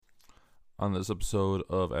On this episode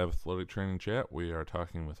of Athletic Training Chat, we are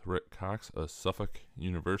talking with Rick Cox of Suffolk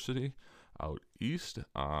University out east.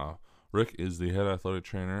 Rick is the head athletic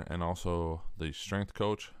trainer and also the strength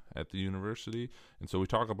coach at the university. And so we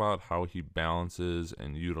talk about how he balances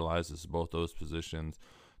and utilizes both those positions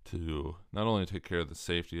to not only take care of the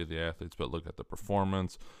safety of the athletes, but look at the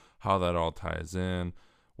performance, how that all ties in,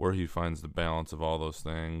 where he finds the balance of all those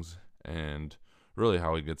things, and really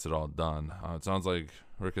how he gets it all done. It sounds like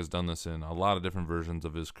Rick has done this in a lot of different versions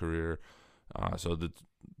of his career, so that's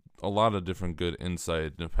a lot of different good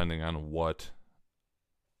insight depending on what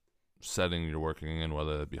setting you're working in,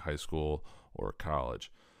 whether that be high school or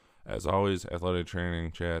college. As always, Athletic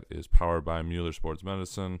Training Chat is powered by Mueller Sports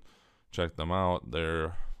Medicine. Check them out.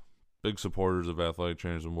 They're big supporters of athletic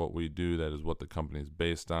trainers and what we do. That is what the company is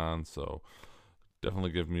based on, so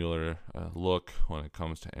definitely give Mueller a look when it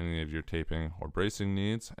comes to any of your taping or bracing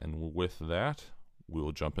needs. And with that, we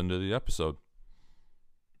will jump into the episode.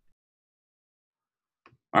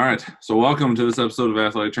 All right, so welcome to this episode of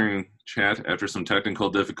Athletic Training Chat. After some technical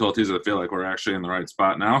difficulties, I feel like we're actually in the right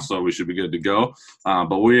spot now, so we should be good to go.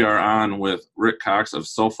 But we are on with Rick Cox of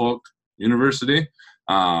Suffolk University.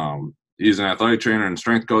 He's an athletic trainer and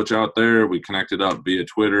strength coach out there. We connected up via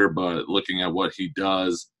Twitter, but looking at what he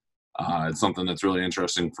does, it's something that's really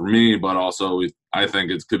interesting for me, but also I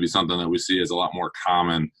think it could be something that we see as a lot more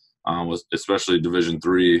common, with especially Division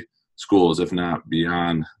III schools, if not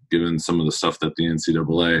beyond, given some of the stuff that the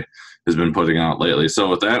NCAA has been putting out lately. So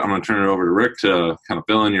with that, I'm going to turn it over to Rick to kind of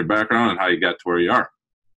fill in your background and how you got to where you are.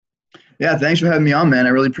 Yeah, thanks for having me on, man. I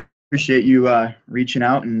really appreciate you reaching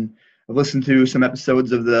out, and I've listened to some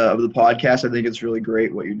episodes of the podcast. I think it's really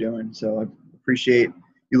great what you're doing, so I appreciate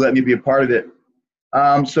you letting me be a part of it.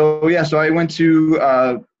 So I went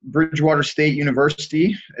to Bridgewater State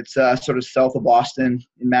University. It's sort of south of Boston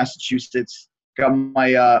in Massachusetts. Got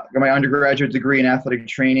my undergraduate degree in athletic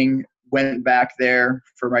training. Went back there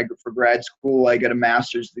for grad school. I got a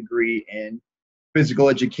master's degree in physical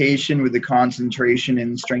education with a concentration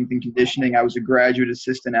in strength and conditioning. I was a graduate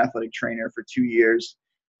assistant athletic trainer for 2 years.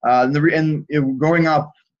 Growing up,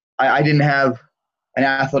 I didn't have an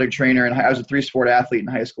athletic trainer, and I was a 3-sport athlete in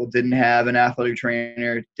high school. Didn't have an athletic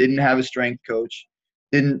trainer, didn't have a strength coach,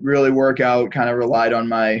 didn't really work out, kind of relied on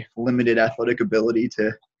my limited athletic ability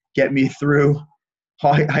to get me through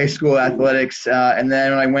high school athletics. And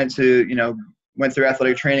then when I went through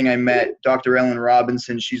athletic training, I met Dr. Ellen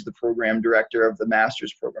Robinson. She's the program director of the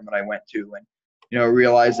master's program that I went to, and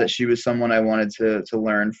realized that she was someone I wanted to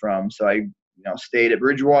learn from. So I stayed at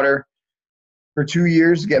Bridgewater for 2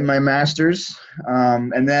 years, getting my master's.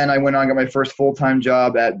 And then I went on and got my first full-time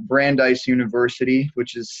job at Brandeis University,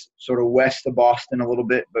 which is sort of west of Boston a little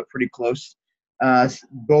bit, but pretty close.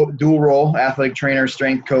 Both dual role, athletic trainer,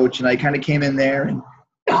 strength coach. And I kind of came in there and,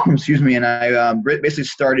 and I basically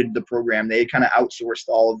started the program. They kind of outsourced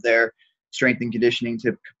all of their strength and conditioning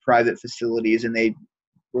to private facilities, and they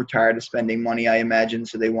were tired of spending money, I imagine.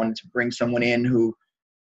 So they wanted to bring someone in who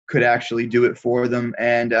could actually do it for them.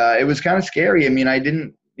 And it was kind of scary. I mean, I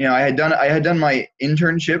had done my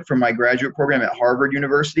internship from my graduate program at Harvard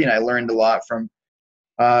University, and I learned a lot from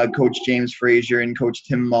Coach James Frazier and Coach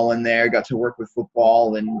Tim Mullen there. Got to work with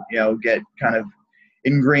football and get kind of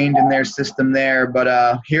ingrained in their system there.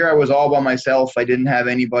 But here I was all by myself. I didn't have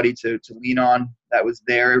anybody to lean on that was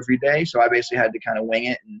there every day. So I basically had to kind of wing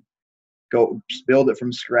it and go build it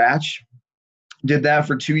from scratch. Did that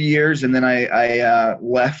for 2 years, and then I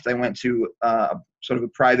left. I went to sort of a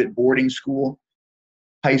private boarding school,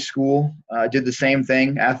 high school. Did the same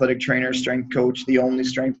thing, athletic trainer, strength coach, the only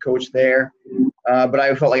strength coach there. But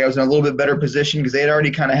I felt like I was in a little bit better position because they had already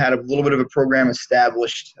kind of had a little bit of a program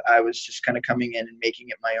established. I was just kind of coming in and making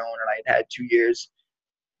it my own, and I had 2 years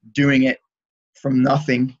doing it from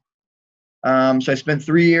nothing. So I spent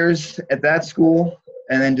 3 years at that school,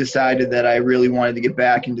 and then decided that I really wanted to get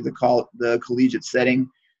back into the collegiate setting.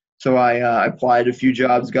 So I applied a few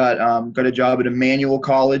jobs, got a job at Emmanuel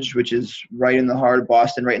College, which is right in the heart of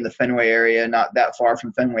Boston, right in the Fenway area, not that far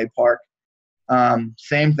from Fenway Park.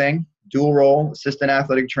 Same thing, dual role, assistant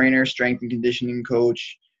athletic trainer, strength and conditioning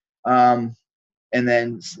coach. And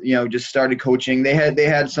then, just started coaching. They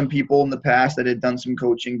had some people in the past that had done some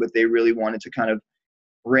coaching, but they really wanted to kind of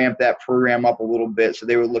ramp that program up a little bit. So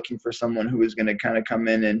they were looking for someone who was going to kind of come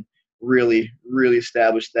in and really, really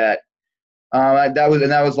establish that. That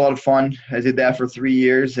was a lot of fun. I did that for 3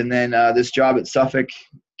 years. And then this job at Suffolk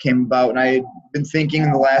came about, and I had been thinking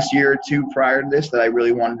in the last year or two prior to this that I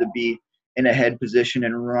really wanted to be in a head position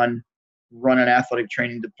and run an athletic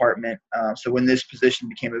training department. So when this position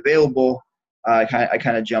became available, I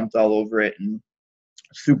kind of jumped all over it, and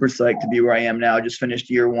super psyched to be where I am now. I just finished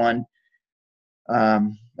year one.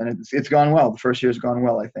 And it's gone well. The first year's gone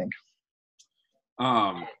well, I think.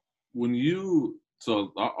 When you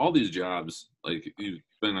so all these jobs, like you've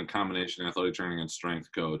been a combination athletic training and strength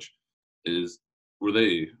coach, were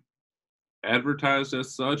they advertised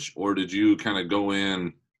as such, or did you kind of go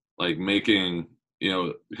in like making,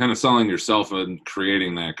 kind of selling yourself and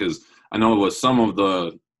creating that? Because I know with some of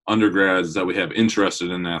the undergrads that we have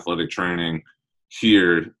interested in athletic training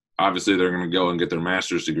here, obviously they're going to go and get their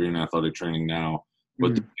master's degree in athletic training now.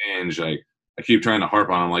 But the change, like I keep trying to harp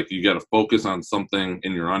on them, like you got to focus on something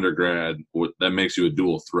in your undergrad that makes you a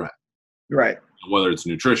dual threat. Right. Whether it's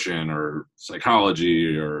nutrition or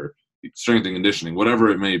psychology or strength and conditioning, whatever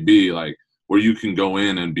it may be, like where you can go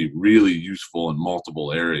in and be really useful in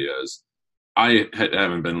multiple areas. I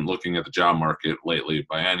haven't been looking at the job market lately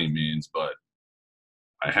by any means, but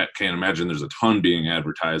I can't imagine there's a ton being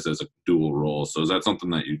advertised as a dual role. So is that something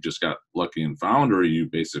that you just got lucky and found, or you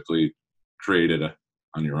basically created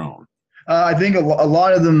on your own? I think a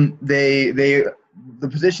lot of them, the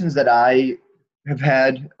positions that I have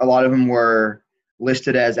had, a lot of them were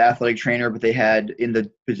listed as athletic trainer, but they had in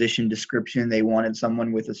the position description, they wanted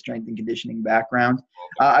someone with a strength and conditioning background.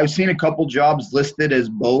 I've seen a couple jobs listed as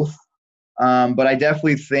both, but I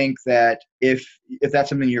definitely think that if that's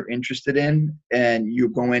something you're interested in and you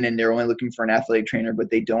go in and they're only looking for an athletic trainer,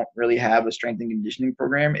 but they don't really have a strength and conditioning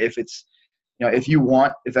program, if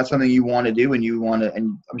that's something you want to do and you want to,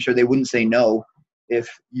 and I'm sure they wouldn't say no if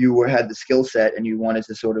you had the skill set and you wanted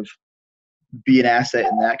to sort of be an asset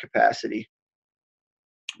in that capacity.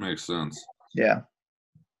 Makes sense. Yeah.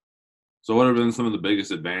 So what have been some of the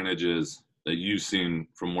biggest advantages that you've seen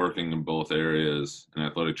from working in both areas in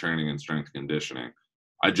athletic training and strength conditioning?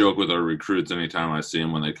 I joke with our recruits anytime I see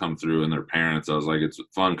them when they come through and their parents. I was like, it's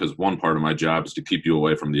fun because one part of my job is to keep you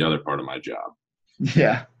away from the other part of my job.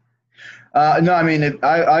 Yeah. No, I mean,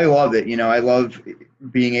 I love it. I love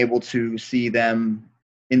being able to see them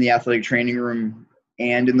in the athletic training room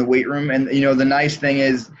and in the weight room. And, the nice thing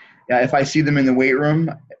is if I see them in the weight room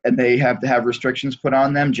and they have to have restrictions put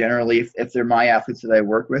on them, generally, if they're my athletes that I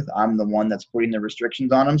work with, I'm the one that's putting the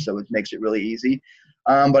restrictions on them. So it makes it really easy.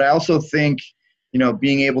 But I also think,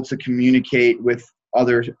 being able to communicate with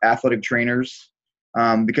other athletic trainers,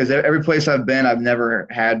 because every place I've been, I've never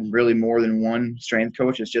had really more than one strength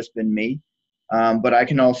coach. It's just been me. But I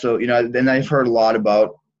can also, and I've heard a lot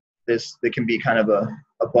about this. There can be kind of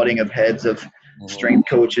a butting of heads of strength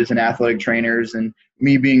coaches and athletic trainers, and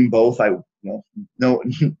me being both,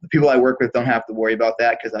 the people I work with don't have to worry about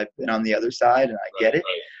that because I've been on the other side and I get it.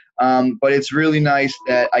 But it's really nice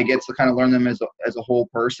that I get to kind of learn them as a whole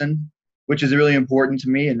person, which is really important to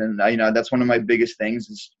me. And then, that's one of my biggest things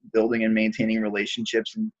is building and maintaining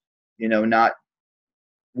relationships and, not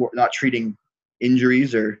treating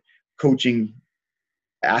injuries or coaching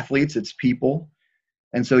athletes. It's people.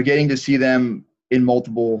 And so getting to see them in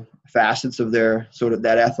multiple facets of their sort of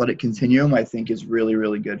that athletic continuum, I think is really,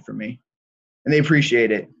 really good for me. And they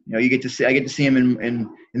appreciate it. I get to see them in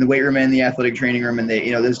the weight room and the athletic training room. And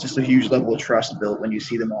there's just a huge level of trust built when you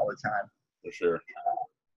see them all the time. For sure.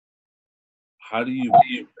 How do you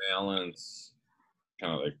balance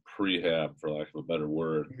kind of like prehab, for lack of a better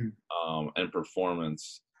word, and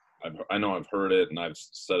performance? I know I've heard it and I've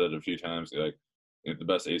said it a few times, like the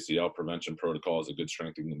best ACL prevention protocol is a good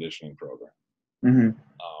strength and conditioning program.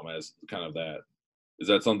 As kind of that, is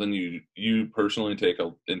that something you personally take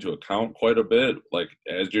into account quite a bit, like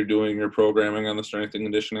as you're doing your programming on the strength and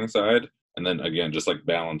conditioning side? And then again, just like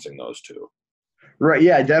balancing those two. Right.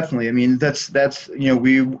 Yeah, definitely. I mean, that's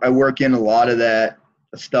I work in a lot of that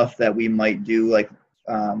stuff that we might do, like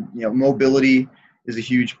mobility is a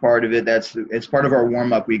huge part of it. It's part of our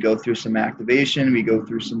warm up. We go through some activation, we go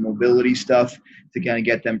through some mobility stuff to kind of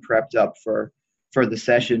get them prepped up for the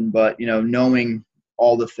session. But knowing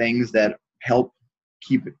all the things that help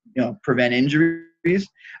prevent injuries,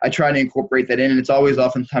 I try to incorporate that in, and it's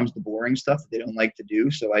oftentimes the boring stuff that they don't like to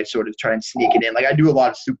do. So I sort of try and sneak it in. Like I do a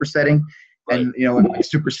lot of supersetting. And, in my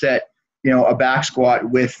superset, a back squat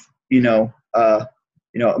with, a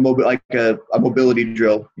mobility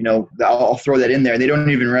drill, I'll throw that in there. They don't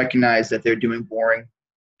even recognize that they're doing boring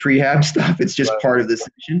prehab stuff. It's just part of the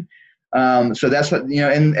session. So that's what,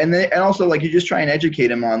 and also like you just try and educate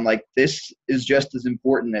them on like, this is just as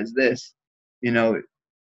important as this,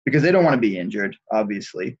 because they don't want to be injured,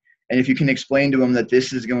 obviously. And if you can explain to them that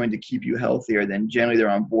this is going to keep you healthier, then generally they're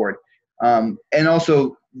on board. And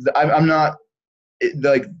also, I'm not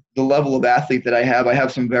like the level of athlete that I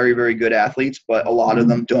have some very, very good athletes, but a lot of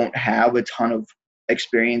them don't have a ton of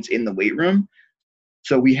experience in the weight room.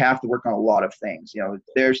 So we have to work on a lot of things.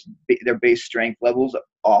 Their base strength levels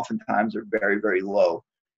oftentimes are very, very low.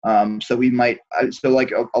 So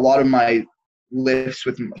like a lot of my lifts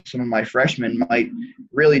with some of my freshmen might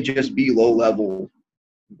really just be low level,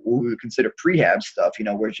 what we would consider prehab stuff.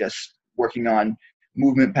 We're just working on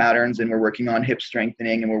movement patterns, and we're working on hip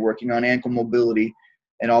strengthening, and we're working on ankle mobility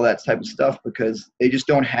and all that type of stuff, because they just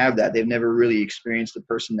don't have that. They've never really experienced a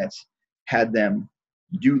person that's had them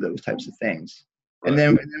do those types of things. Right. And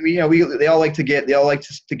then they all like to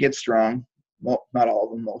get strong. Well, not all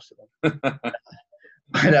of them, most of them.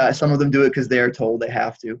 But some of them do it because they are told they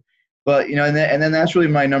have to. But and then that's really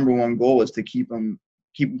my number one goal, is to keep them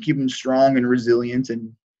strong and resilient,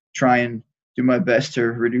 and try and do my best to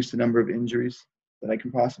reduce the number of injuries that I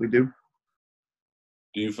can possibly do.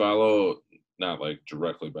 Do you follow, not like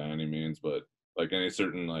directly by any means, but like any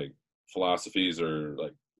certain like philosophies or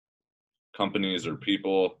like companies or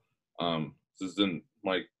people? Isn't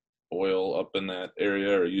Mike Boyle up in that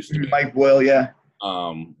area, or used to be? Mike Boyle, yeah.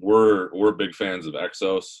 We're big fans of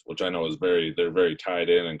Exos, which I know they're very tied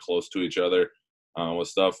in and close to each other with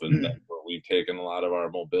stuff, and that's where we've taken a lot of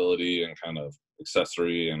our mobility and kind of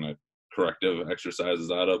accessory and corrective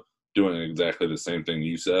exercises out of, doing exactly the same thing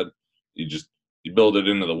you said. You build it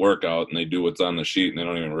into the workout, and they do what's on the sheet, and they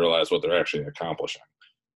don't even realize what they're actually accomplishing.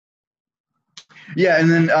 Yeah,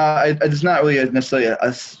 and then it's not really necessarily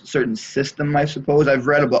a certain system, I suppose. I've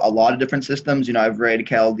read about a lot of different systems. I've read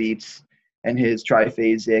Cal Dietz and his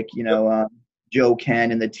triphasic, Joe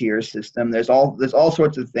Ken and the tier system. There's all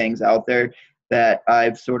sorts of things out there that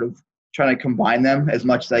I've sort of trying to combine them as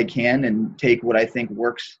much as I can and take what I think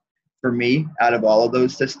works for me out of all of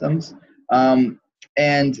those systems.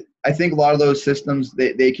 And I think a lot of those systems,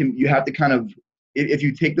 you have to kind of, if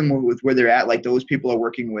you take them with where they're at, like those people are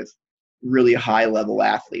working with really high level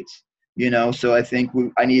athletes, so I think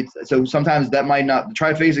so sometimes the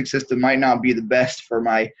triphasic system might not be the best for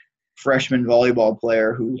my freshman volleyball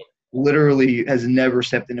player who literally has never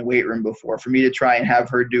stepped in a weight room before. For me to try and have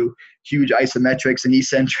her do huge isometrics and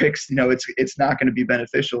eccentrics, it's not going to be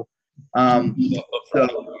beneficial.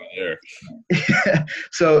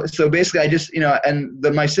 So basically I just,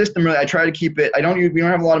 my system really, I try to keep it, we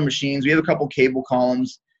don't have a lot of machines. We have a couple cable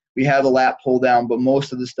columns. We have a lat pull down, but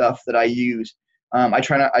most of the stuff that I use, I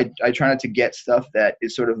try not to get stuff that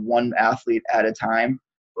is sort of one athlete at a time.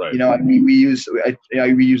 Right. We use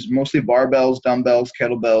mostly barbells, dumbbells,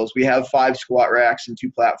 kettlebells. We have 5 squat racks and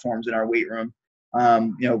 2 platforms in our weight room.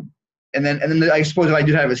 And then I suppose if I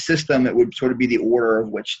did have a system, it would sort of be the order of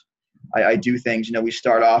which I do things. We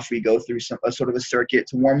start off, we go through a sort of a circuit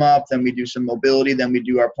to warm up, then we do some mobility, then we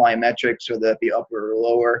do our plyometrics, or that be upper or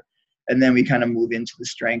lower, and then we kind of move into the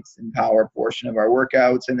strength and power portion of our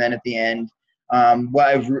workouts. And then at the end, what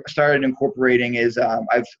I've started incorporating is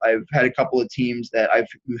I've had a couple of teams that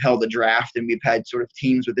we've held a draft, and we've had sort of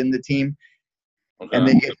teams within the team. Okay.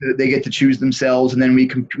 And they get to choose themselves, and then we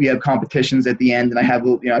have competitions at the end. And I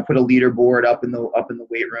put a leaderboard up in the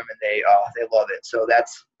weight room, and they love it. So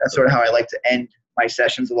that's sort of how I like to end my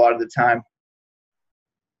sessions a lot of the time.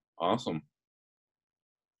 Awesome.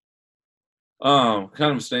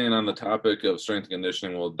 Kind of staying on the topic of strength and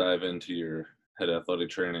conditioning, we'll dive into your head athletic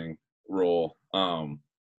training role.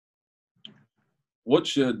 What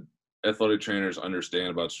should athletic trainers understand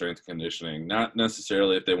about strength and conditioning? Not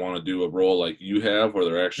necessarily if they want to do a role like you have, where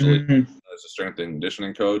they're actually as a strength and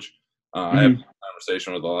conditioning coach. I have a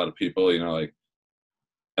conversation with a lot of people,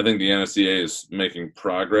 I think the NSCA is making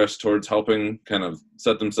progress towards helping kind of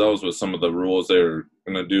set themselves with some of the rules they're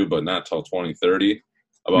going to do, but not till 2030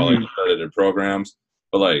 about like accredited programs.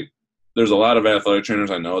 But there's a lot of athletic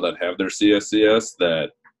trainers I know that have their CSCS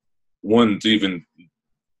that wouldn't even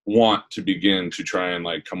want to begin to try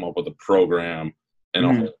and come up with a program and a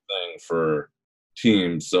whole thing for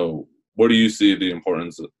teams. So what do you see the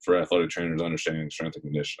importance for athletic trainers understanding strength and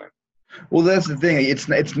conditioning? Well, that's the thing. It's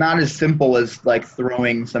not as simple as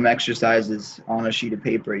throwing some exercises on a sheet of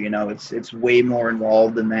paper. It's way more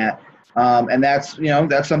involved than that. And that's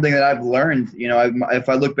something that I've learned. If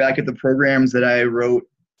I look back at the programs that I wrote,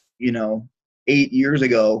 8 years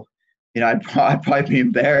ago, I'd probably be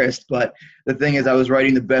embarrassed. But the thing is, I was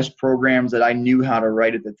writing the best programs that I knew how to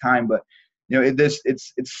write at the time. But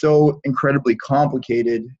it's so incredibly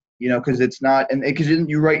complicated. Because it's not, and because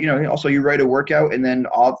you write, also you write a workout, and then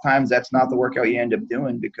oftentimes that's not the workout you end up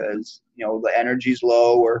doing because the energy's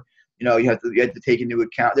low, or you have to take into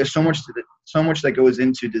account. There's so much that goes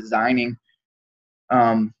into designing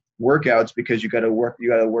workouts, because you got to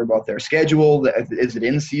worry about their schedule. Is it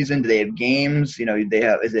in season? Do they have games?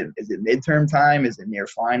 Is it midterm time? Is it near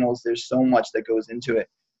finals? There's so much that goes into it,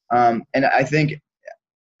 and I think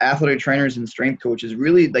athletic trainers and strength coaches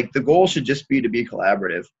really the goal should just be to be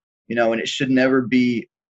collaborative. And it should never be,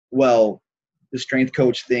 well, the strength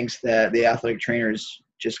coach thinks that the athletic trainer is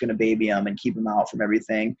just going to baby him and keep him out from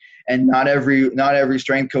everything. And not every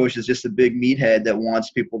strength coach is just a big meathead that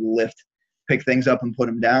wants people to pick things up and put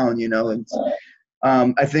them down, you know. And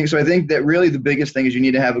I think that really the biggest thing is you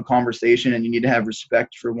need to have a conversation, and you need to have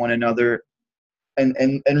respect for one another,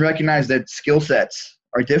 and recognize that skill sets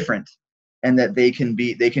are different, and that they can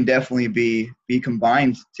definitely be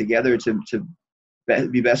combined together to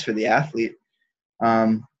be best for the athlete.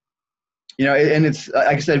 You know, and it's like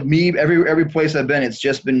I said, every place I've been, it's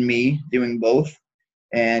just been me doing both,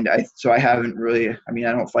 and I haven't really. I mean,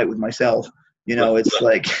 I don't fight with myself. You know, it's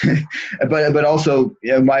like, but also,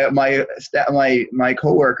 you know, my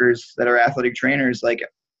coworkers that are athletic trainers, like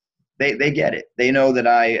they get it. They know that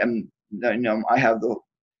I am, you know, I have the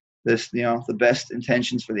best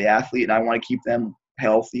intentions for the athlete, and I want to keep them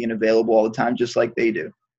healthy and available all the time, just like they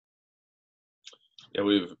do. Yeah,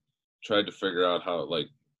 we've tried to figure out how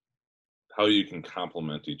you can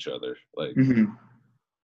complement each other. Like,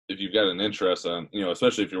 if you've got an interest on, you know,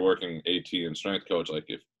 especially if you're working AT and strength coach, like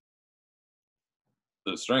if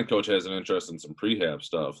the strength coach has an interest in some prehab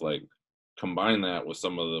stuff, like combine that with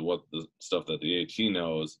some of the stuff that the AT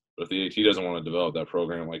knows. But if the AT doesn't want to develop that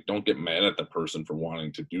program, like don't get mad at the person for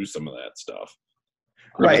wanting to do some of that stuff.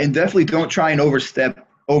 Right, and definitely don't try and overstep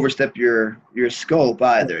your scope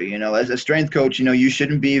either. You know, as a strength coach, you know, you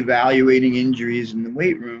shouldn't be evaluating injuries in the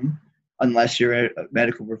weight room unless you're a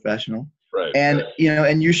medical professional. Right. And you know,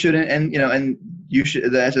 and you shouldn't, and you know, and you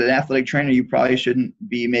should, as an athletic trainer, you probably shouldn't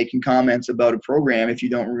be making comments about a program if you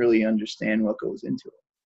don't really understand what goes into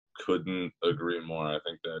it. Couldn't agree more. I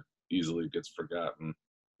think that easily gets forgotten.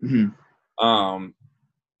 With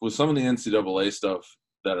some of the NCAA stuff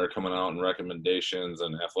that are coming out and recommendations,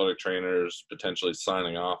 and athletic trainers potentially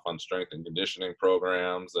signing off on strength and conditioning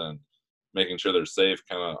programs and making sure they're safe,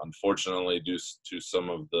 kind of unfortunately due to some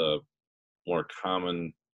of the more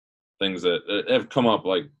common things that have come up,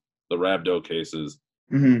 like the rhabdo cases.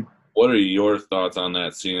 What are your thoughts on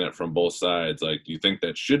that, seeing it from both sides? Like, do you think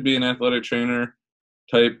that should be an athletic trainer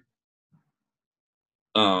type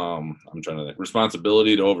I'm trying to think,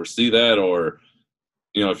 responsibility to oversee that? Or,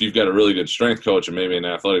 you know, if you've got a really good strength coach and maybe an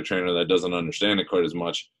athletic trainer that doesn't understand it quite as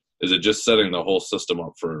much, is it just setting the whole system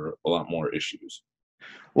up for a lot more issues?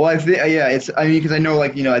 Well, I think, because I know,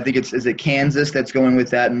 like, you know, I think is it Kansas that's going with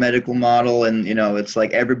that medical model, and, you know, it's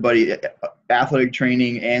like everybody, athletic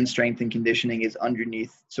training and strength and conditioning is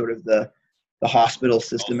underneath sort of the hospital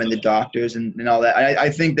system and the doctors and all that. I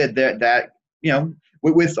think that, you know,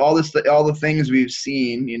 with all the things we've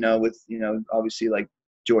seen, you know, with, you know, obviously like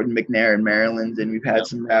Jordan McNair in Maryland, and we've had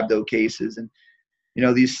some rhabdo cases, and, you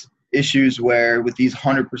know, these issues where with these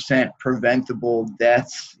 100% preventable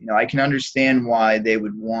deaths, you know, I can understand why they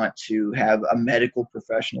would want to have a medical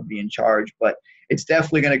professional be in charge, but it's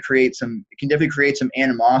definitely going to create some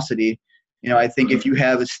animosity. You know, I think if you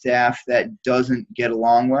have a staff that doesn't get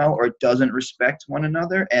along well or doesn't respect one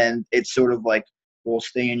another, and it's sort of like, well,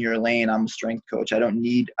 stay in your lane, I'm a strength coach, I don't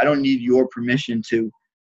need your permission to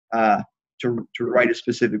write a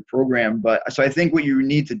specific program. But so I think what you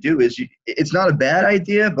need to do is, it's not a bad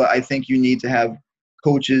idea, but I think you need to have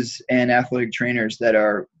coaches and athletic trainers that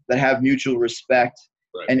have mutual respect,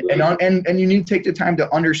 and you need to take the time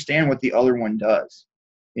to understand what the other one does.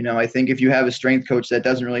 You know, I think if you have a strength coach that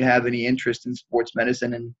doesn't really have any interest in sports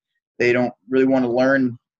medicine, and they don't really want to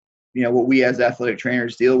learn, you know, what we as athletic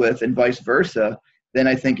trainers deal with, and vice versa, then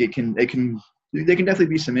I think there can definitely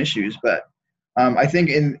be some issues. But I think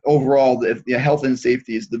in overall, the health and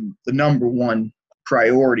safety is the number one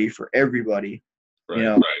priority for everybody. Right, you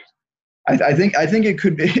know, I think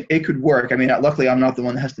it could work. I mean, luckily I'm not the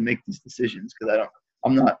one that has to make these decisions, because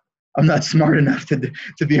I'm not smart enough to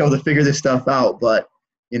be able to figure this stuff out. But,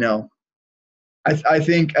 you know, I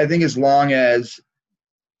think as long as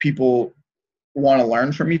people want to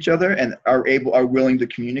learn from each other and are willing to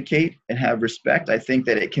communicate and have respect, I think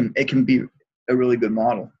that it can be a really good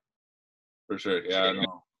model. For sure. Yeah, I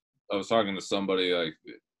know. I was talking to somebody, like,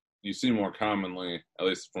 you see more commonly, at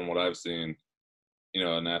least from what I've seen, you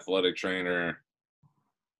know, an athletic trainer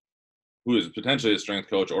who is potentially a strength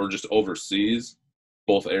coach or just oversees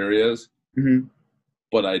both areas.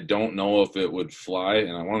 But I don't know if it would fly.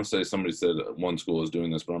 And I want to say somebody said one school is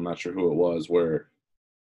doing this, but I'm not sure who it was, where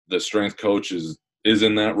the strength coach is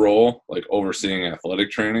in that role, like overseeing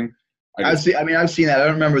athletic training. I've seen that. I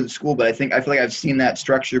don't remember the school, but I feel like I've seen that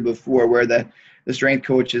structure before, where the strength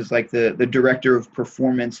coach is like the director of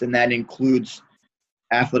performance, and that includes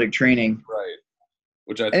athletic training. Right.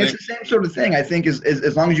 Which I think it's the same sort of thing. I think is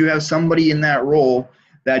as long as you have somebody in that role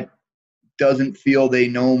that doesn't feel they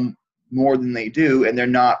know more than they do, and they're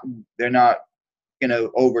not going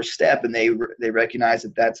to overstep and they recognize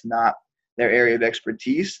that that's not their area of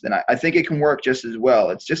expertise, then I think it can work just as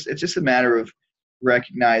well. It's just a matter of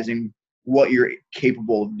recognizing what you're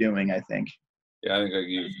capable of doing, I think. Yeah, I think like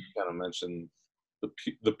you kind of mentioned,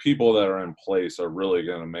 the people that are in place are really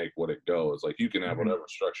going to make what it goes. Like you can have whatever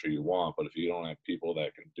structure you want, but if you don't have people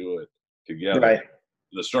that can do it together, Right.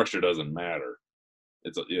 the structure doesn't matter.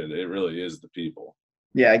 It really is the people.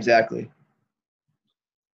 Yeah, exactly.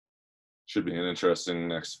 Should be an interesting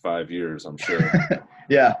next 5 years, I'm sure.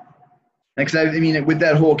 Yeah. Because I mean, with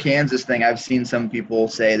that whole Kansas thing, I've seen some people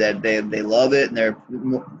say that they love it, and they're,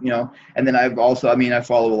 and then I've also, I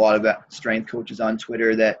follow a lot of strength coaches on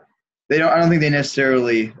Twitter that I don't think they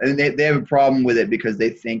necessarily, they have a problem with it because they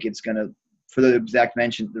think it's gonna, for the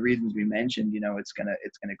the reasons we mentioned, it's gonna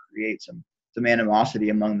create some animosity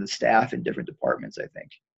among the staff in different departments, I think.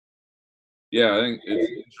 Yeah, I think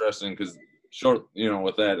it's interesting because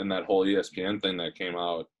with that and that whole ESPN thing that came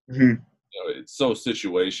out, it's so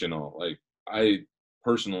situational. Like I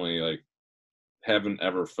personally haven't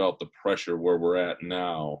ever felt the pressure where we're at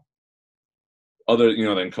now, other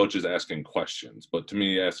than coaches asking questions. But to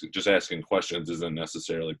me, just asking questions isn't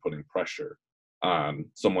necessarily putting pressure on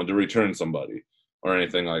someone to return somebody or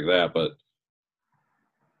anything like that. But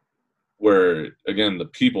where again the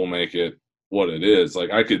people make it what it is,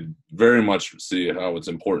 like I could very much see how it's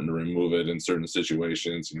important to remove it in certain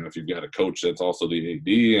situations. If you've got a coach that's also the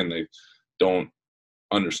AD and they don't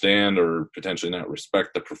understand or potentially not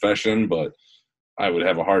respect the profession, but I would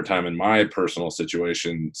have a hard time in my personal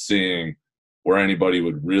situation seeing where anybody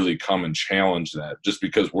would really come and challenge that, just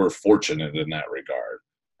because we're fortunate in that regard.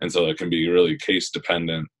 And so it can be really case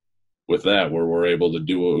dependent with that, where we're able to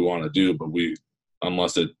do what we want to do, but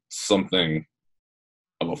unless it's something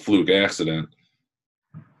of a fluke accident,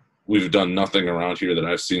 we've done nothing around here that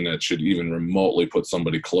I've seen that should even remotely put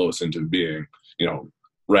somebody close into being,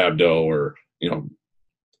 rhabdo or,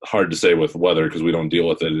 hard to say with weather because we don't deal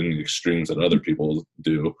with it in the extremes that other people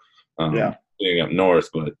do, being up north.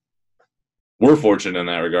 But we're fortunate in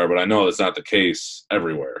that regard, but I know that's not the case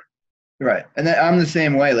everywhere. Right. And I'm the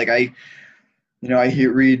same way. Like I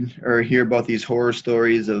hear about these horror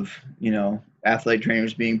stories of, athletic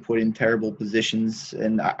trainers being put in terrible positions.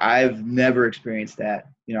 And I've never experienced that,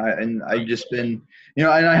 and I've just been, and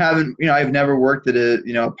I haven't, I've never worked at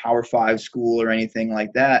a Power 5 school or anything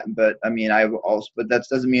like that. But but that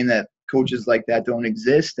doesn't mean that coaches like that don't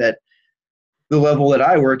exist at the level that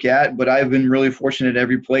I work at. But I've been really fortunate at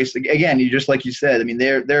every place. Again, just like you said, I mean, they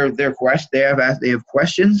have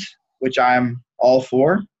questions, which I'm all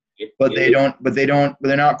for, but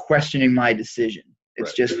they're not questioning my decision.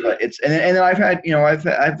 It's just and then I've had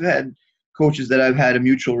coaches that I've had a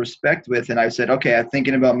mutual respect with, and I've said, okay, I'm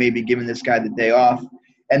thinking about maybe giving this guy the day off,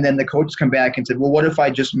 and then the coaches come back and said, well, what if I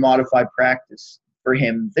just modify practice for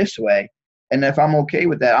him this way? And if I'm okay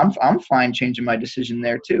with that, I'm fine changing my decision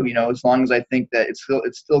there too. As long as I think that it's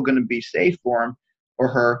still going to be safe for him or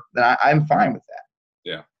her, then I'm fine with that.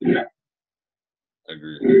 Yeah. I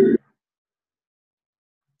agree.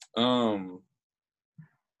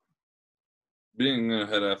 Being a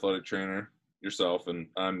head athletic trainer yourself, and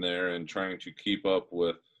I'm there and trying to keep up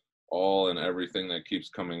with all and everything that keeps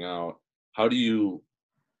coming out, how do you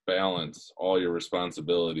balance all your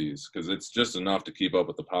responsibilities? Because it's just enough to keep up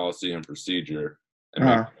with the policy and procedure and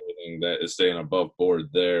make everything that is staying above board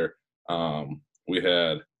there. We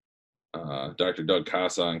had Dr. Doug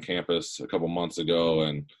Casa on campus a couple months ago,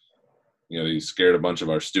 and he scared a bunch of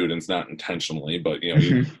our students, not intentionally, but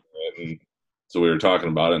and so we were talking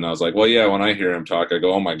about it, and I was like, well, yeah, when I hear him talk, I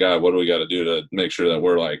go, oh my God, what do we got to do to make sure that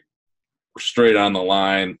we're straight on the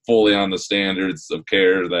line, fully on the standards of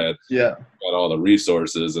care, that got all the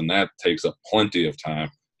resources, and that takes up plenty of time.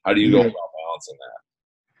 How do you go about balancing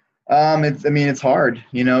that? It's hard,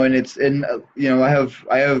 and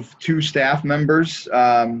I have two staff members,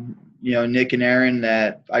 Nick and Aaron,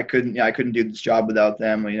 that I couldn't do this job without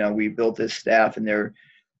them. We built this staff, and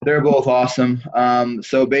they're both awesome.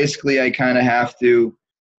 So basically I kind of have to,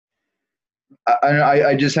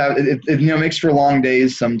 I just have, it makes for long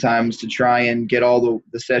days sometimes to try and get all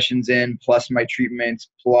the sessions in, plus my treatments,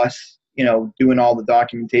 plus, doing all the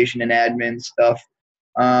documentation and admin stuff.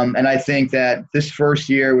 And I think that this first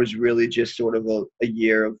year was really just sort of a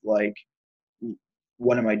year of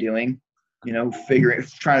what am I doing?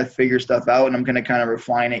 Trying to figure stuff out, and I'm going to kind of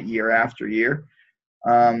refine it year after year.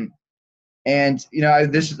 And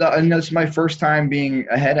this is my first time being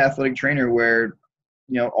a head athletic trainer where,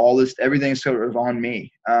 everything's sort of on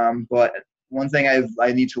me. But one thing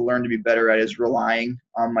I need to learn to be better at is relying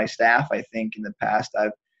on my staff. I think in the past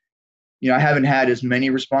I haven't had as many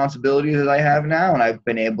responsibilities as I have now, and I've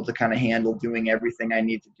been able to kind of handle doing everything I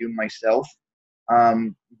need to do myself.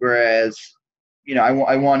 Whereas, I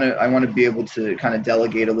want to be able to kind of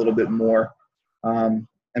delegate a little bit more,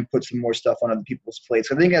 and put some more stuff on other people's plates.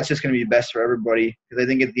 I think that's just going to be best for everybody, because I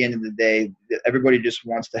think at the end of the day, everybody just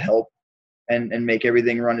wants to help and make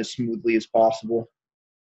everything run as smoothly as possible.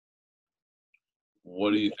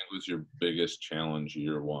 What do you think was your biggest challenge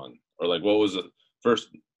year one? Or like, what was the first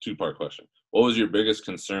two-part question? What was your biggest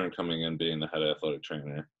concern coming in being the head athletic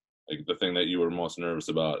trainer? Like the thing that you were most nervous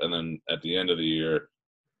about, and then at the end of the year,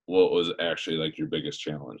 what was actually like your biggest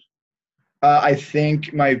challenge? I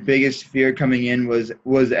think my biggest fear coming in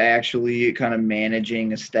was actually kind of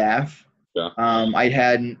managing a staff. Yeah.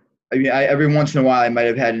 Every once in a while I might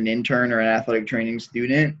have had an intern or an athletic training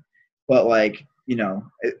student, but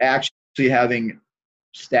actually having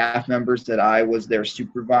staff members that I was their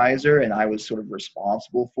supervisor and I was sort of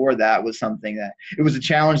responsible for, that was something that it was a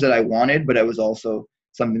challenge that I wanted, but it was also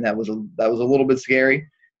something that was a little bit scary.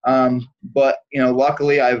 But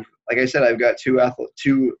luckily like I said, I've got two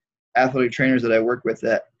athletic trainers that I work with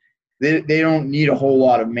that they don't need a whole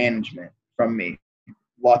lot of management from me.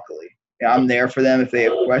 Luckily, I'm there for them if they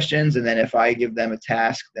have questions, and then if I give them a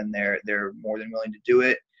task, then they're more than willing to do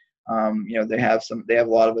it. They have a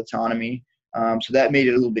lot of autonomy, so that made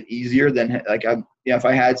it a little bit easier than if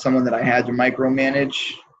I had someone that I had to micromanage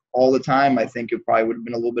all the time, I think it probably would have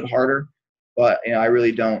been a little bit harder. But I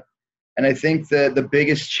really don't. And I think that the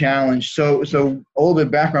biggest challenge. So a little bit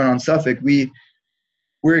of background on Suffolk.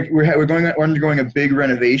 We're undergoing a big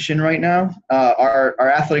renovation right now.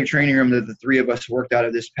 Our athletic training room that the three of us worked out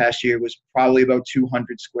of this past year was probably about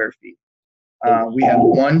 200 square feet. We have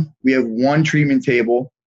one treatment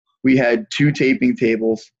table. We had 2 taping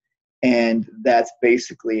tables, and that's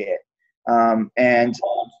basically it. And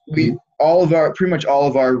pretty much all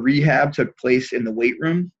of our rehab took place in the weight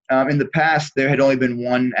room. In the past, there had only been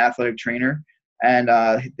one athletic trainer, and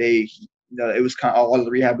it was a lot of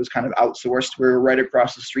the rehab was kind of outsourced. We were right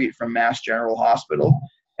across the street from Mass General Hospital,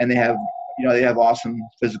 and they have awesome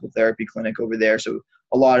physical therapy clinic over there. So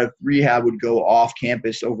a lot of rehab would go off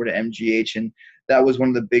campus over to MGH, and that was one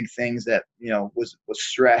of the big things that was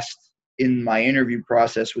stressed in my interview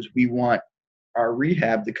process, was we want our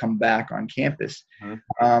rehab to come back on campus.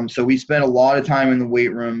 Mm-hmm. So we spent a lot of time in the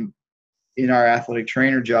weight room in our athletic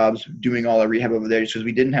trainer jobs doing all our rehab over there, just because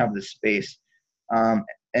we didn't have the space.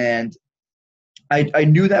 And I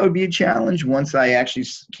knew that would be a challenge once I actually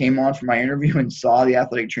came on for my interview and saw the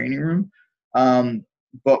athletic training room.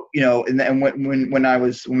 But and when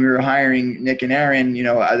we were hiring Nick and Aaron,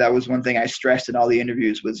 that was one thing I stressed in all the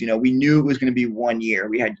interviews was, we knew it was going to be 1 year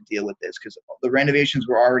we had to deal with this, because the renovations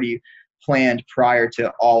were already planned prior to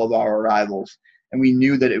all of our arrivals, and we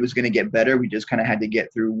knew that it was going to get better. We just kind of had to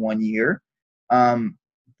get through 1 year.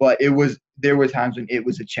 But there were times when it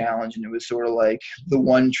was a challenge, and it was sort of like the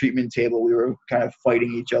one treatment table we were kind of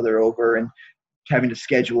fighting each other over, and having to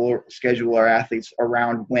schedule our athletes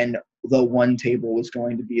around when the one table was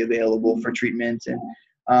going to be available for treatment. And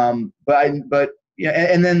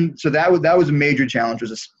and then so that was a major challenge.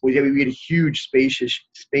 We had a huge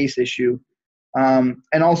space issue,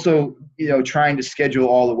 and also trying to schedule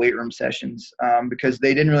all the weight room sessions, because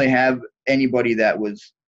they didn't really have anybody that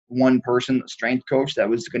was one person, strength coach, that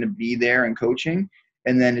was going to be there and coaching.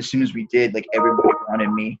 And then as soon as we did, everybody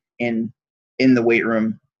wanted me in the weight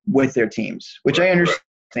room with their teams, which I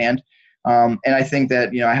understand. And I think that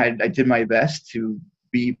I did my best to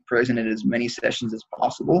be present at as many sessions as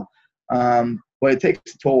possible. But it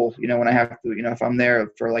takes a toll, when I have to, if I'm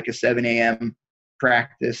there for a 7 a.m.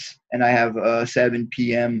 practice and I have a 7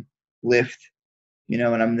 p.m. lift, and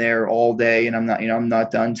I'm there all day, and I'm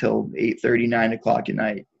not done till 8:30, 9 o'clock at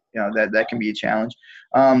night. That can be a challenge.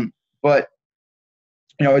 But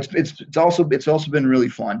it's also been really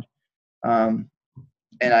fun. And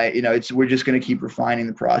we're just going to keep refining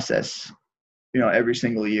the process, every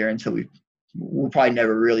single year until we'll probably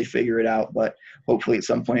never really figure it out, but hopefully at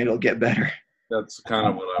some point it'll get better. That's kind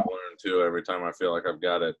of what I've learned too. Every time I feel like I've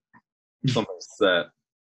got something set,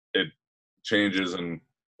 it changes, and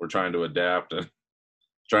we're trying to adapt and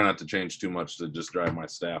try not to change too much to just drive my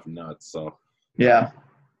staff nuts. So yeah.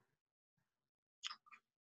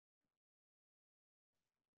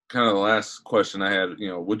 Kind of the last question I had,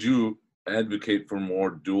 would you advocate for more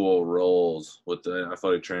dual roles with the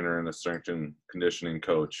athletic trainer and the strength and conditioning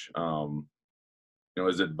coach?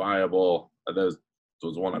 Is it viable? That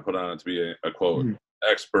was one I put on it to be a quote,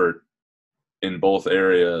 expert in both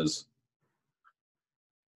areas,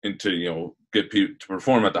 and to get people to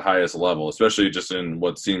perform at the highest level, especially just in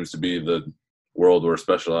what seems to be the world where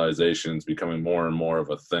specialization is becoming more and more of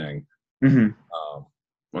a thing. Mm-hmm.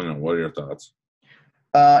 What are your thoughts?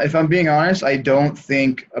 If I'm being honest, I don't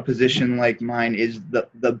think a position like mine is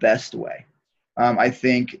the best way. I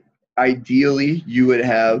think ideally you would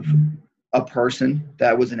have a person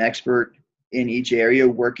that was an expert in each area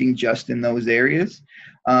working just in those areas.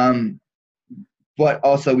 Um, but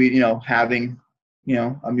also having,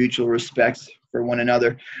 a mutual respect for one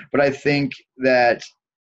another. But I think that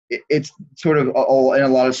it's sort of all in a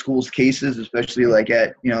lot of schools cases, especially like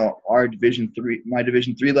at our my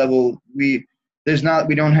Division 3 level, we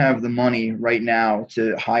don't have the money right now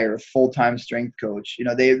to hire a full-time strength coach.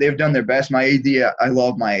 They've done their best. My AD, I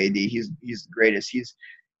love my AD. He's the greatest.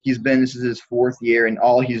 This is his 4th year, and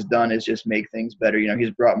all he's done is just make things better.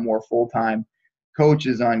 He's brought more full-time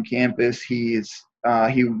coaches on campus. He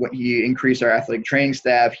increased our athletic training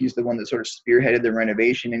staff. He's the one that sort of spearheaded the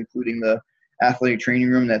renovation, including the athletic training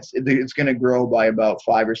room. It's going to grow by about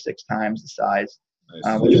 5 or 6 times the size.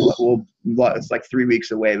 Nice. Which it's like 3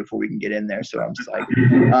 weeks away before we can get in there. So I'm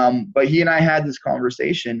psyched. But he and I had this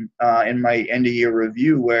conversation in my end of year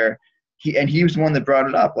review where he was the one that brought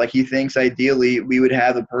it up. Like, he thinks ideally we would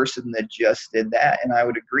have a person that just did that, and I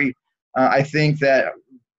would agree. I think that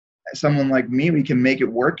someone like me, we can make it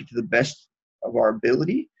work to the best of our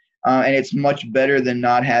ability, and it's much better than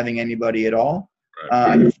not having anybody at all.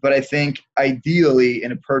 But I think ideally,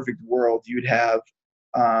 in a perfect world, you'd have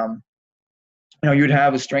a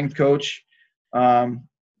strength coach, and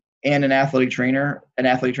an athletic trainer, an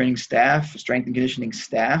athletic training staff, strength and conditioning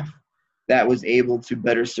staff that was able to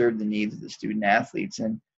better serve the needs of the student athletes.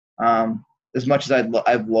 And as much as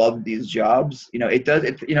I've loved these jobs,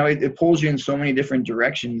 it pulls you in so many different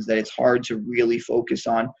directions that it's hard to really focus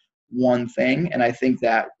on one thing. And I think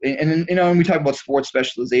that, and when we talk about sports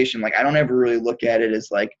specialization, like, I don't ever really look at it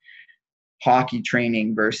as like hockey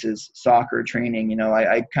training versus soccer training.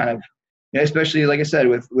 I kind of, especially like I said,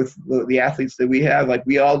 with the athletes that we have, like,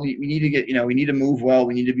 we need to get, we need to move well,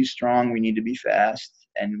 we need to be strong, we need to be fast,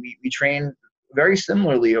 and we train very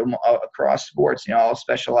similarly across sports. I'll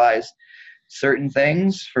specialize certain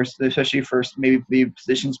things especially for maybe be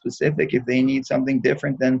position specific if they need something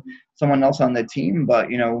different than someone else on the team. But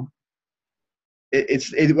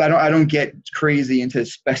I don't get crazy into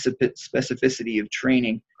specificity of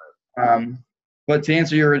training. But to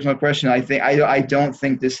answer your original question, I don't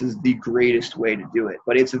think this is the greatest way to do it,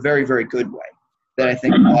 but it's a very, very good way that I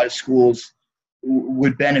think a lot of schools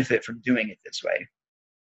would benefit from doing it this way.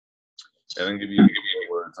 I think if you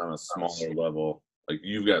where it's on a smaller level, like,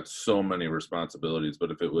 you've got so many responsibilities,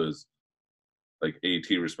 but if it was like AT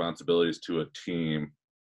responsibilities to a team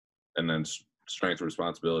and then strength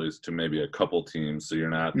responsibilities to maybe a couple teams, so you're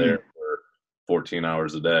not there for 14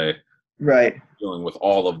 hours a day, right, dealing with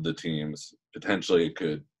all of the teams, potentially it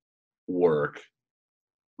could work.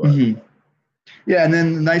 But yeah, and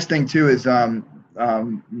then the nice thing too is one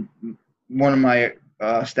of my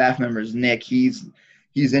staff members, Nick, he's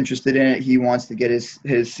interested in it. He wants to get his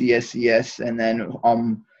CSCS, and then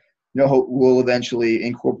we'll eventually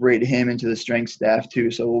incorporate him into the strength staff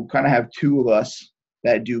too. So we'll kind of have 2 of us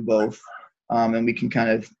that do both, and we can kind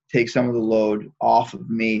of take some of the load off of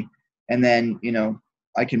me, and then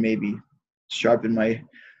I can maybe sharpen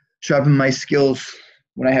my skills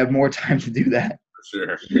when I have more time to do that.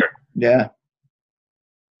 Sure. Yeah.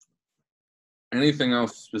 Anything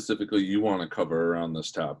else specifically you want to cover around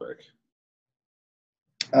this topic?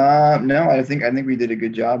 No, I think we did a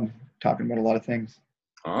good job talking about a lot of things.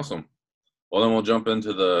 Awesome. Well, then we'll jump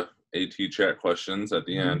into the AT chat questions at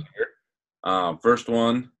the end here. First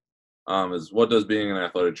one is, what does being an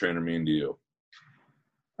athletic trainer mean to you?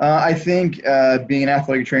 I think being an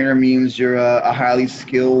athletic trainer means you're a highly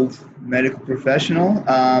skilled medical professional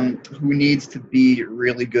who needs to be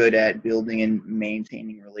really good at building and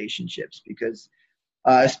maintaining relationships, because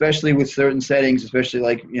especially with certain settings, especially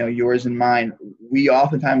like yours and mine, we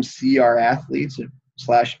oftentimes see our athletes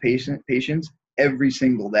 / patients every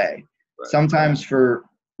single day, sometimes for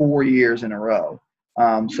 4 years in a row.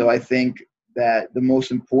 So I think that the most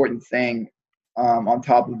important thing, on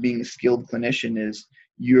top of being a skilled clinician, is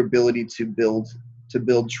your ability to build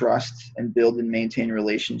trust and build and maintain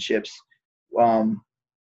relationships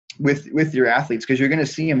with your athletes, because you're going to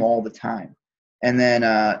see them all the time. And then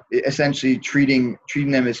essentially treating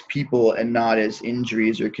them as people and not as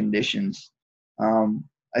injuries or conditions.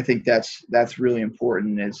 I think that's really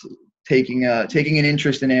important, is taking an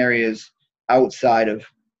interest in areas outside of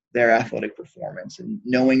their athletic performance and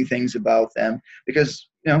knowing things about them. Because,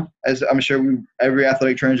 as I'm sure every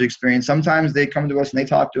athletic trainer's experience, sometimes they come to us and they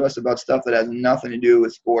talk to us about stuff that has nothing to do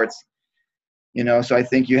with sports. So I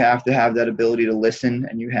think you have to have that ability to listen,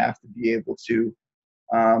 and you have to be able to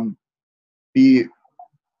be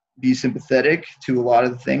be sympathetic to a lot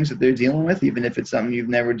of the things that they're dealing with, even if it's something you've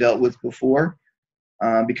never dealt with before,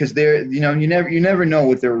 because you never know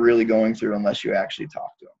what they're really going through unless you actually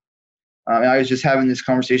talk to them. And I was just having this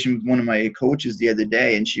conversation with one of my coaches the other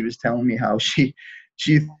day, and she was telling me how she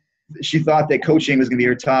thought that coaching was going to be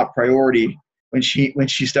her top priority when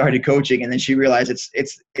she started coaching, and then she realized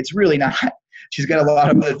it's really not. She's got a lot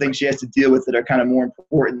of other things she has to deal with that are kind of more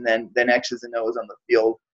important than X's and O's on the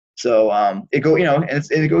field. So it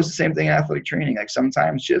goes the same thing in athletic training. Like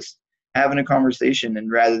sometimes just having a conversation, and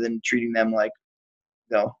rather than treating them like,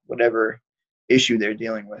 whatever issue they're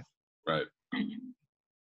dealing with. Right.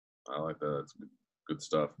 I like that. That's good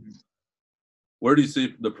stuff. Where do you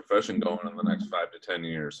see the profession going in the next 5 to 10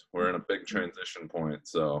 years? We're in a big transition point.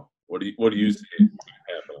 So what do you see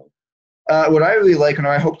happening? What I really like and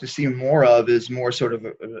I hope to see more of is more sort of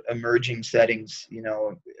emerging settings,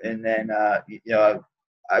 and then I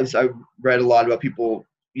read a lot about people,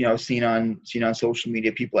 seen on social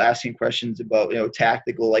media, people asking questions about,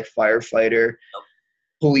 tactical, like firefighter,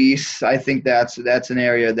 police. I think that's an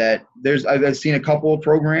area that I've seen a couple of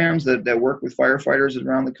programs that work with firefighters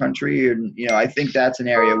around the country, and I think that's an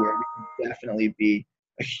area where we can definitely be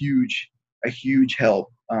a huge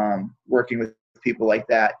help working with people like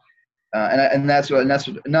that. And that's what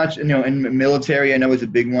not in military, I know is a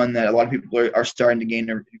big one that a lot of people are starting to gain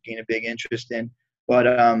a big interest in. But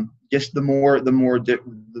just the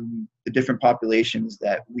different populations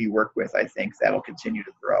that we work with, I think that'll continue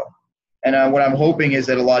to grow. And what I'm hoping is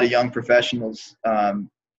that a lot of young professionals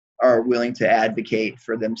are willing to advocate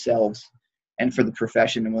for themselves and for the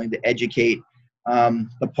profession, and willing to educate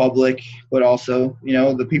the public, but also,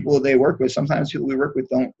 the people that they work with. Sometimes people we work with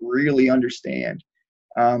don't really understand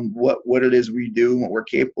what it is we do and what we're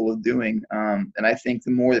capable of doing. And I think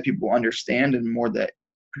the more that people understand and the more that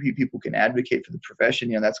people can advocate for the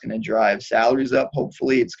profession, that's going to drive salaries up.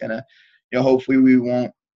 Hopefully it's going to, hopefully we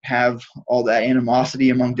won't have all that animosity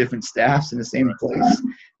among different staffs in the same place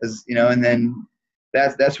as, and then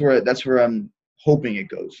that's where I'm hoping it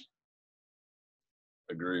goes.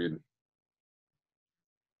 Agreed.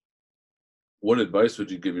 What advice would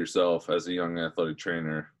you give yourself as a young athletic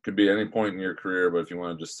trainer? Could be any point in your career, but if you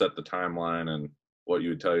want to just set the timeline and what you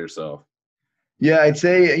would tell yourself. Yeah, I'd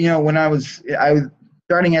say, when I was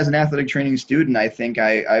starting as an athletic training student, I think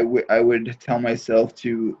I would tell myself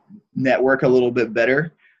to network a little bit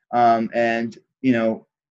better, and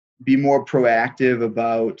be more proactive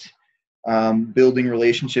about building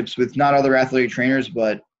relationships with not other athletic trainers,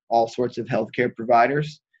 but all sorts of healthcare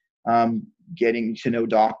providers, getting to know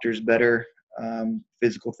doctors better,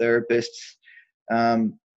 physical therapists, but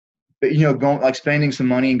going spending some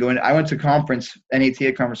money and going. I went to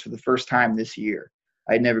NATA conference for the first time this year.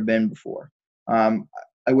 I'd never been before.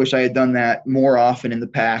 I wish I had done that more often in the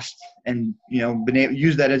past, and been able to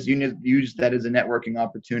use that as a networking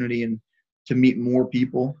opportunity and to meet more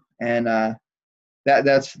people. And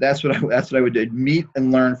that's what I would do: meet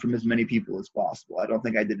and learn from as many people as possible. I don't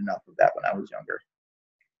think I did enough of that when I was younger.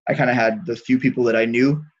 I kind of had the few people that I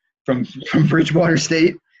knew from Bridgewater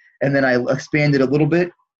State, and then I expanded a little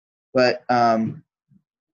bit. But that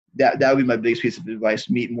would be my biggest piece of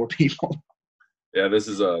advice: meet more people. Yeah, this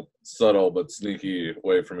is a subtle but sneaky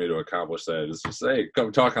way for me to accomplish that. Is just, hey,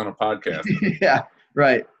 come talk on a podcast. Yeah,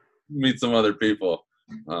 right. Meet some other people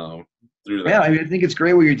through that. Yeah, I think it's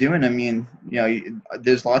great what you're doing. I mean,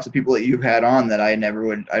 there's lots of people that you've had on that I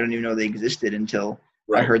don't even know they existed until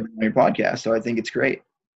I heard them on your podcast. So I think it's great.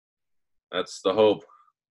 That's the hope.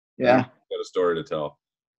 Yeah. You've got a story to tell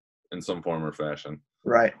in some form or fashion.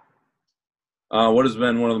 Right. What has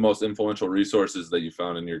been one of the most influential resources that you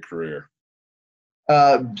found in your career?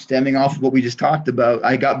 Stemming off of what we just talked about,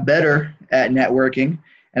 I got better at networking,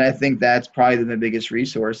 and I think that's probably the biggest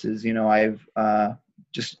resources. I've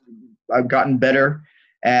gotten better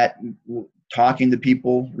at talking to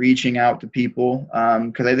people, reaching out to people,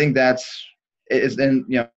 because I think I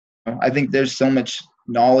think there's so much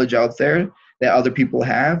knowledge out there that other people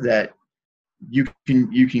have that you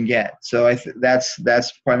can get. So that's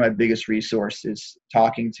probably my biggest resource, is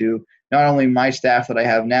talking to not only my staff that I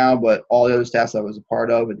have now, but all the other staffs I was a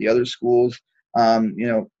part of at the other schools. I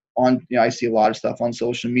see a lot of stuff on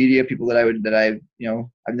social media, people that I've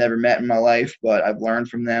never met in my life, but I've learned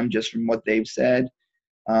from them just from what they've said.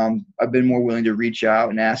 I've been more willing to reach out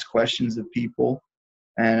and ask questions of people,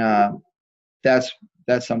 and that's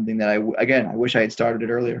something that I wish I had started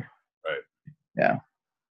it earlier. Right. Yeah.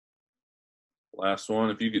 Last one,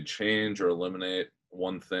 if you could change or eliminate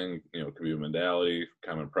one thing, it could be a modality,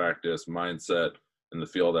 common practice, mindset in the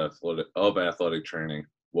field of athletic training,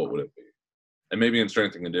 what would it be? And maybe in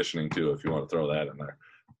strength and conditioning too, if you want to throw that in there.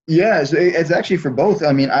 Yeah, so it's actually for both.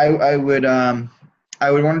 I mean, I would want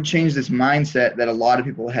to change this mindset that a lot of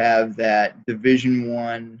people have that Division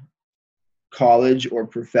 1 college or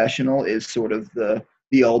professional is sort of the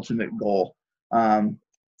ultimate goal. Um,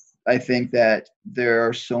 I think that there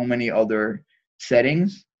are so many other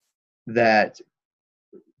settings that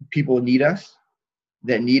people need us,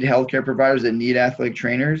 that need healthcare providers, that need athletic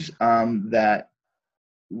trainers, that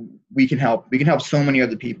we can help. We can help so many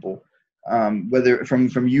other people, whether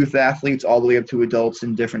from youth athletes all the way up to adults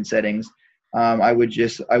in different settings. I would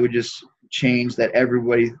just change that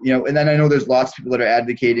everybody, and then I know there's lots of people that are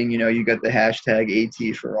advocating. You got the hashtag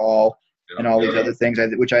AT for all and all these other things,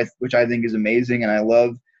 which I think is amazing and I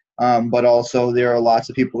love. But also there are lots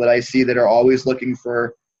of people that I see that are always looking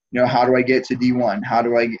for, how do I get to D1? How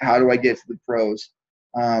do I get to the pros?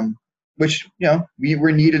 Which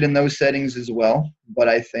we're needed in those settings as well. But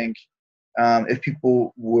I think if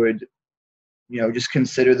people would just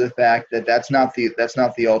consider the fact that that's not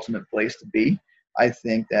the ultimate place to be, I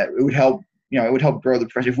think that it would help. It would help grow the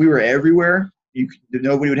profession. If we were everywhere,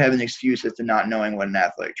 nobody would have an excuse as to not knowing what an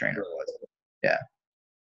athletic trainer was. Yeah.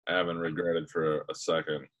 I haven't regretted for a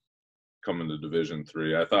second coming to Division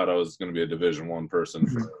 3. I thought I was going to be a Division 1 person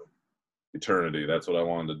for eternity. That's what I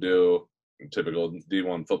wanted to do. In typical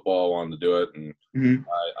D1 football, I wanted to do it, and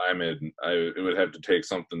it would have to take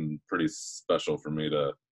something pretty special for me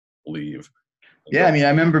to leave. Yeah, I mean, I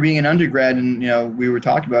remember being an undergrad, and we were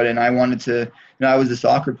talking about it, and I wanted to. I was a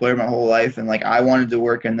soccer player my whole life, and I wanted to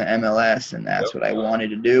work in the MLS, and that's what I wanted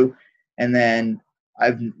to do. And then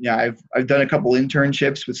I've done a couple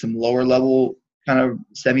internships with some lower level kind of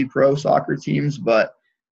semi-pro soccer teams, but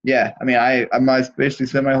yeah, I mean, I basically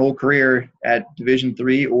spent my whole career at Division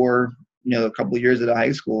 3 or a couple of years at a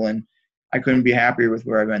high school, and I couldn't be happier with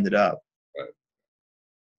where I've ended up. Right.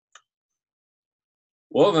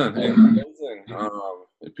 Well then, in closing,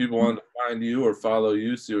 if people want to find you or follow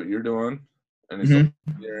you, see what you're doing, any social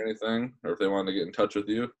media or anything, or if they want to get in touch with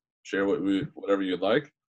you, share whatever you'd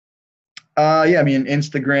like. Yeah, I mean,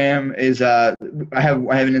 Instagram is I have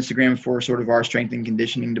an Instagram for sort of our strength and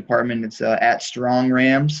conditioning department. It's at Strong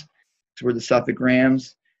Rams. We're the Suffolk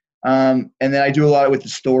Rams. And then I do a lot with the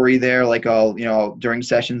story there. I'll during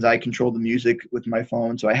sessions I control the music with my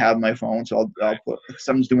phone, so I have my phone. So I'll put if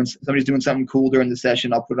somebody's doing something cool during the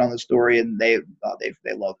session, I'll put it on the story, and they love that.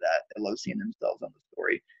 They love seeing themselves on the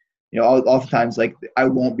story. Oftentimes I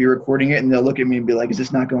won't be recording it, and they'll look at me and be like, "Is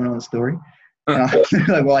this not going on the story?"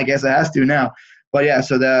 Well, I guess it has to now. But yeah,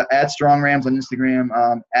 so the at Strong Rams on Instagram,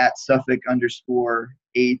 at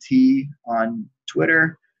Suffolk_AT on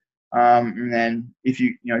Twitter. And then if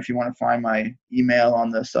you want to find my email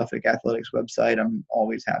on the Suffolk Athletics website, I'm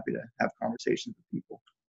always happy to have conversations with people.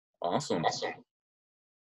 Awesome.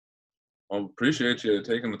 Well, appreciate you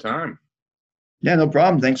taking the time. Yeah, no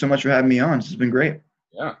problem. Thanks so much for having me on. This has been great.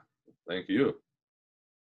 Yeah, thank you.